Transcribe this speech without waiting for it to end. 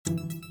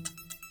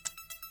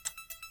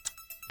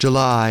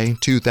July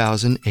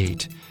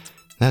 2008.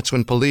 That's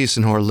when police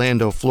in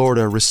Orlando,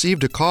 Florida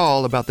received a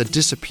call about the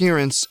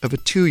disappearance of a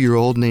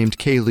 2-year-old named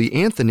Caylee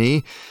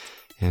Anthony,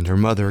 and her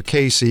mother,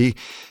 Casey,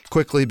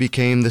 quickly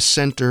became the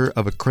center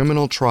of a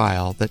criminal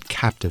trial that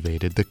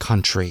captivated the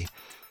country.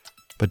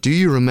 But do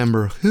you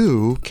remember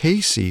who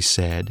Casey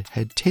said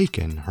had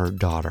taken her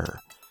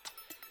daughter?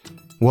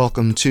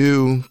 Welcome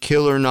to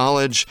Killer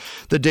Knowledge,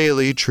 the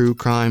daily true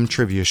crime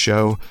trivia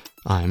show.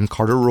 I'm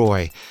Carter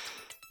Roy.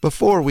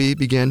 Before we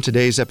begin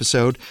today's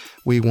episode,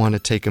 we want to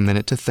take a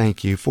minute to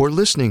thank you for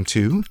listening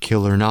to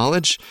Killer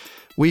Knowledge.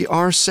 We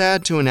are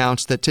sad to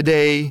announce that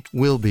today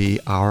will be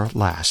our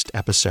last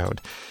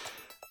episode.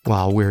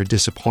 While we're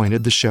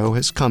disappointed the show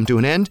has come to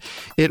an end,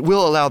 it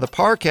will allow the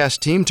Parcast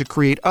team to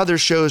create other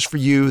shows for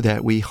you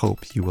that we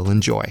hope you will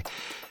enjoy.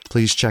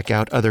 Please check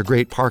out other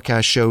great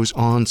Parcast shows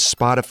on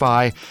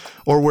Spotify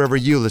or wherever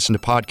you listen to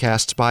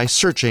podcasts by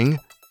searching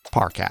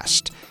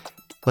Parcast.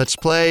 Let's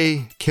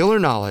play Killer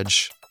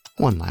Knowledge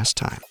one last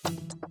time.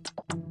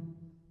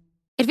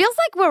 It feels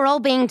like we're all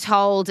being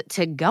told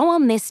to go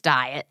on this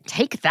diet,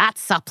 take that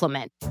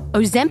supplement.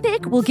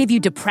 Ozempic will give you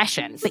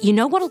depression, but you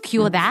know what'll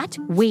cure that?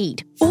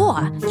 Weed.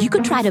 Or you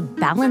could try to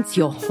balance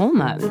your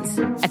hormones.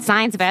 At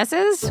Science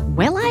Versus,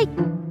 we're like,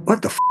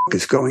 what the f***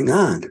 is going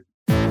on?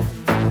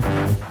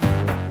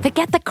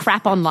 Forget the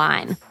crap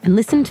online and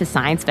listen to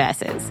Science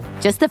Versus.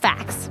 Just the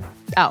facts.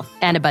 Oh,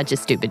 and a bunch of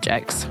stupid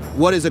jokes.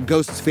 What is a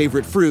ghost's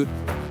favorite fruit?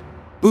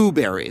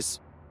 Blueberries.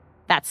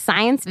 That's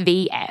Science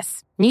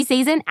VS. New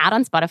season out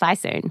on Spotify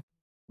soon.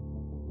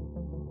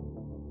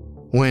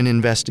 When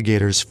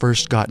investigators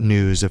first got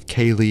news of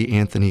Caylee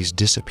Anthony's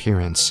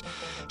disappearance,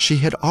 she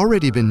had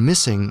already been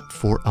missing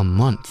for a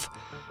month.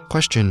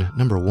 Question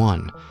number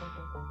 1.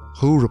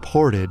 Who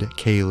reported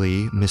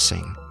Caylee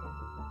missing?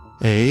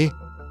 A.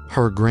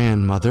 Her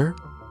grandmother.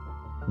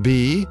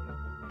 B.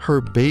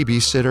 Her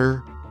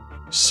babysitter.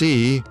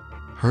 C.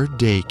 Her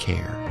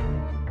daycare.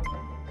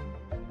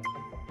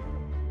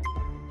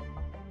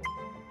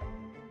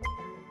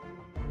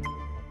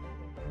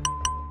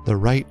 The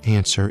right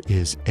answer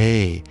is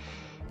A.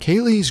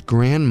 Caylee's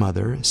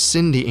grandmother,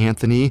 Cindy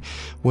Anthony,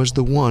 was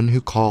the one who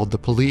called the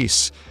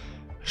police.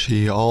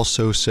 She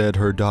also said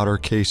her daughter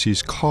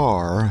Casey's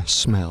car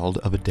smelled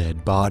of a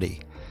dead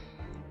body.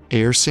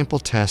 Air sample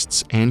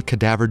tests and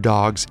cadaver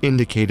dogs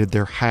indicated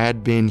there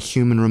had been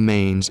human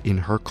remains in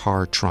her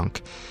car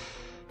trunk.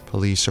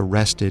 Police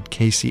arrested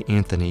Caylee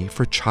Anthony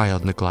for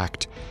child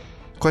neglect.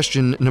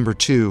 Question number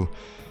 2.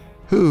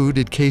 Who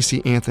did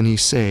Caylee Anthony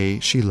say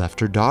she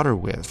left her daughter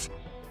with?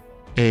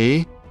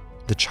 A.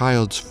 The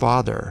child's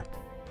father.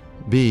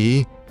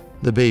 B.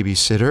 The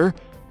babysitter.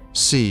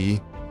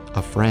 C.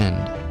 A friend.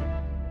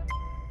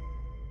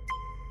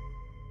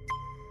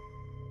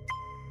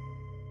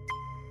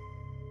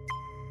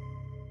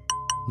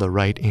 The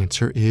right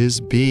answer is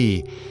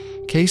B.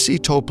 Casey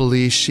told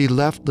police she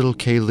left little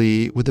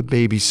Caylee with a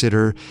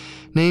babysitter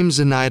named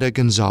Zenaida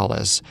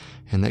Gonzalez,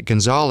 and that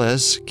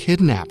Gonzalez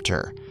kidnapped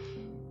her.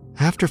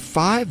 After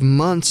 5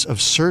 months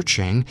of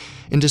searching,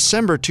 in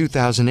December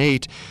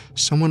 2008,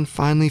 someone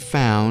finally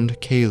found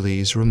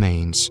Caylee's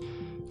remains.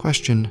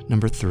 Question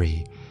number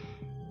 3.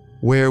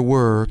 Where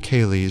were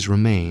Caylee's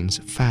remains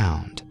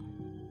found?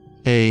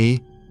 A.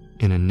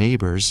 In a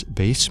neighbor's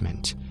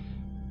basement.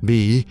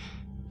 B.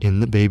 In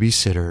the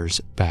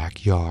babysitter's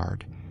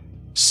backyard.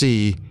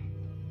 C.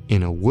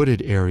 In a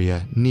wooded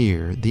area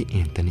near the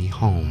Anthony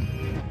home.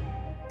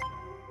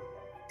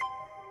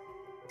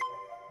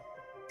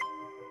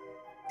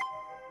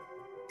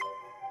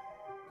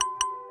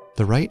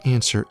 The right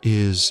answer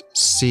is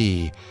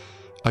C.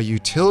 A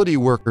utility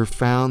worker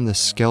found the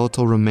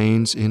skeletal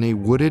remains in a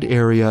wooded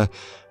area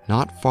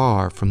not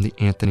far from the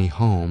Anthony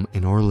home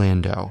in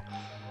Orlando.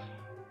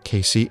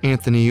 Caylee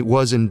Anthony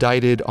was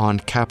indicted on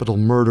capital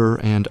murder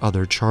and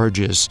other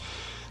charges.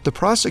 The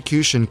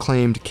prosecution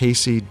claimed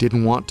Casey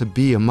didn't want to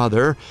be a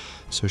mother,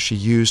 so she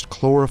used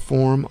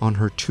chloroform on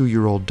her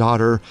 2-year-old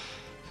daughter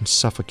and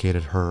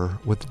suffocated her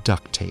with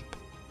duct tape.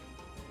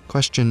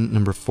 Question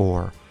number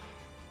 4.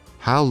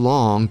 How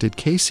long did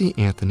Caylee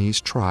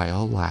Anthony's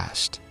trial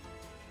last?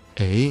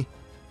 A.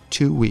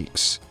 2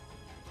 weeks.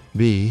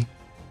 B.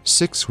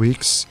 6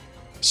 weeks.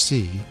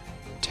 C.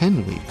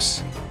 10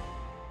 weeks.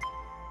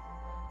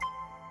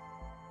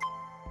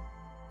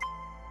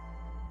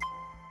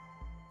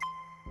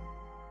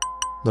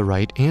 The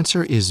right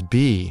answer is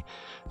B.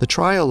 The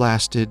trial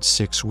lasted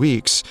 6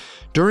 weeks,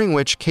 during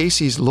which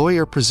Casey's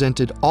lawyer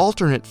presented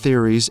alternate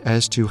theories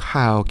as to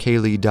how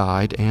Caylee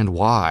died and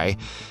why,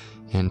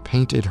 and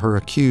painted her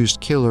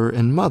accused killer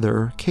and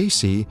mother,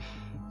 Casey,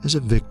 as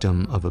a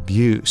victim of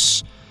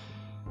abuse.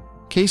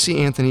 Caylee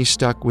Anthony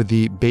stuck with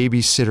the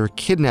babysitter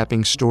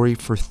kidnapping story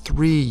for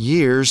 3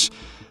 years,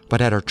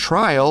 but at her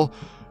trial,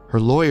 her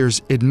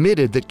lawyers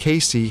admitted that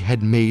Casey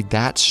had made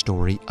that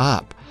story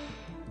up.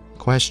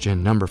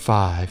 Question number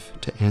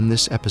 5 to end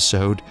this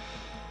episode.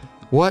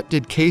 What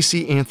did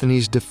Caylee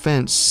Anthony's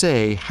defense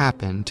say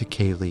happened to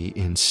Caylee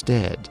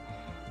instead?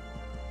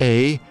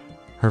 A.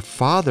 Her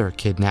father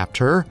kidnapped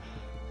her.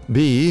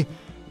 B.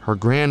 Her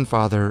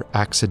grandfather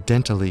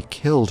accidentally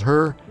killed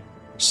her.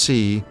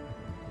 C.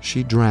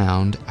 She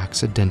drowned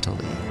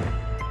accidentally.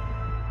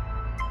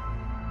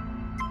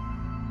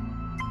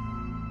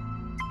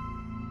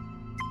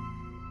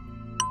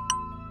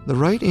 The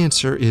right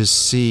answer is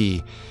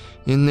C.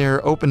 In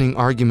their opening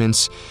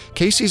arguments,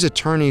 Casey's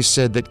attorneys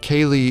said that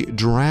Caylee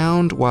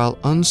drowned while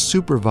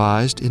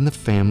unsupervised in the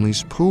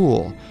family's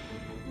pool.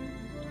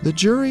 The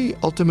jury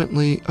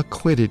ultimately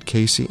acquitted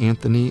Caylee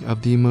Anthony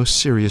of the most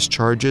serious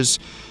charges.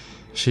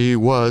 She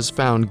was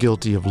found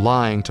guilty of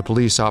lying to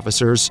police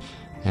officers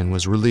and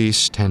was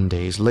released 10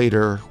 days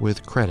later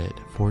with credit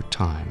for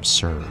time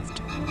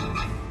served.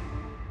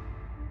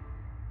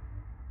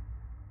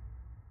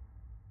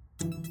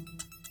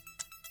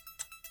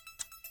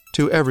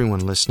 To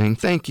everyone listening,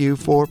 thank you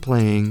for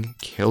playing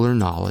Killer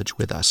Knowledge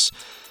with us.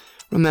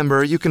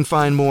 Remember, you can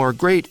find more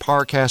great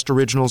Parcast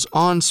originals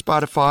on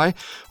Spotify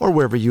or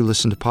wherever you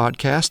listen to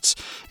podcasts.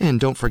 And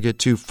don't forget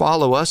to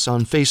follow us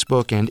on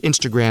Facebook and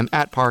Instagram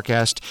at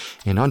Parcast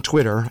and on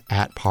Twitter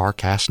at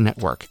Parcast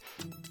Network.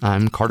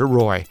 I'm Carter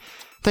Roy.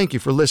 Thank you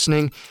for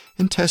listening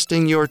and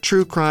testing your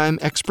true crime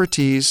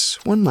expertise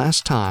one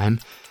last time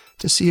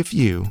to see if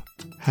you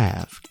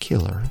have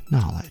killer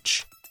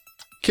knowledge.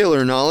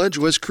 Killer Knowledge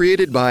was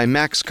created by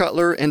Max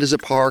Cutler and is a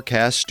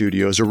Parcast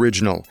Studios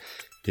original.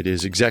 It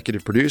is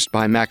executive produced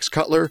by Max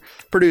Cutler,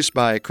 produced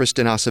by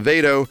Kristen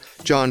Acevedo,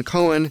 John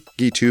Cohen,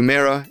 Gitu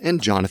Mera,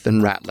 and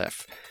Jonathan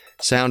Ratliff.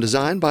 Sound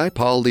design by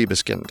Paul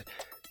Liebeskind.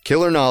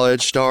 Killer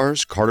Knowledge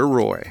stars Carter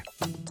Roy.